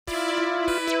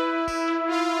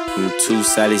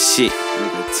Two-sided shit.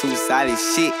 Nigga, two-sided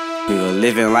shit. Nigga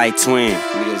living like twin.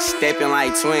 Nigga stepping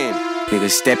like twin. Nigga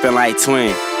stepping like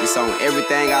twin. It's on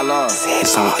everything I love.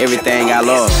 It's on everything I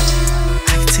love.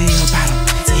 I can tell you about him.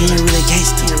 He ain't really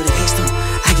gangsta.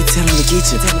 I can tell him to get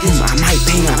you. I might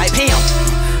pay him.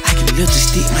 I can lift the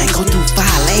stick, might go through 5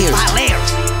 layers.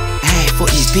 Hey,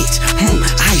 for this bitch,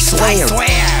 I swear.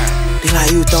 They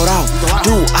like you throw it off.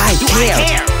 Do I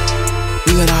care?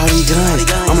 We got all these guns.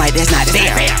 I'm like, that's not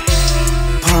fair.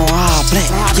 Put on all black,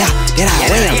 yeah, that I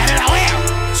wear.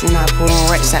 Soon I put on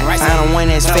right side, find a one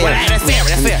that's fair.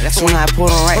 Soon I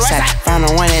put on right side, find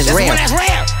a one that's rare.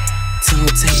 Tell them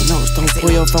take notes, don't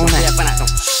pull your phone out.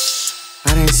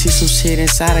 I didn't see some shit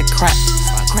inside a crack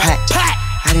pack.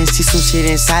 I didn't see some shit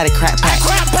inside a crack pack.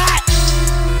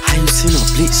 I ain't seen no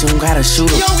blitz, you don't gotta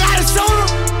shoot him.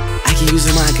 I keep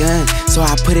using my gun, so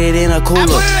I put it in a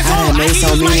cooler. I done made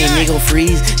so many niggas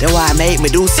freeze, that's why I made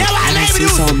Medusa. I done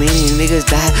seen so many niggas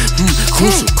die,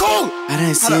 crucial. I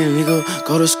done seen a nigga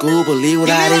go to school, but leave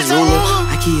without his ruler.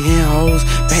 I keep hitting hoes,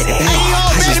 back to back,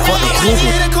 I just fuck the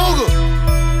cougar.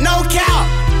 No cap.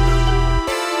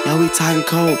 Yo, we talking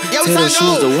cold, tell the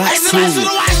shoes to watch Tuesday.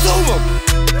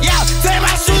 Yeah, tell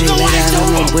my shoes to watch Tuesday. Lay down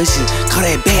on them bushes, call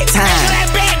that back time.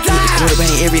 Put the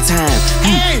quarterback every time,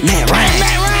 Matt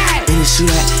Ryan. In the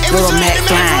shootout, girl, Matt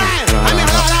flying.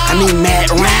 I mean Matt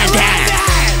Ryan down.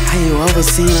 How you ever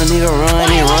seen a nigga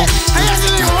run and run?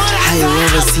 How you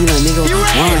ever seen a nigga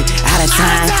run out of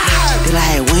time? They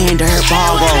like when dirt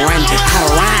ball go run out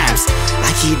of rhymes.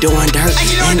 I keep doing dirt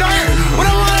and dirt.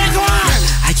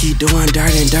 I keep doing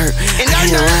dirt and dirt. I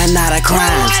can't run out of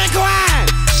crimes.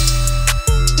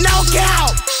 No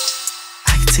cap.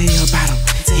 I can tell you about him.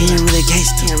 He ain't really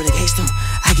gangsta.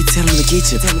 I can tell him to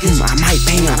get you. I might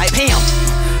pay him. I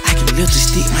can lift the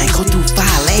stick, might go through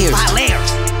 5 layers.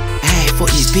 Hey, for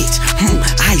this bitch,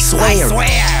 I swear.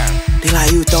 They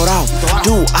like you throw it off.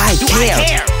 Do I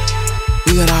care?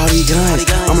 We got all these guns.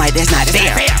 I'm like, that's not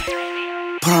fair.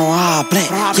 Put on all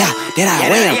black, yeah, that I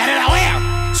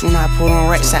wear. Soon I put on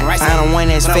right side, find a one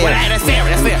that's fair.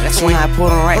 Soon I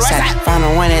put on right side, find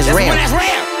a one that's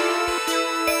rare.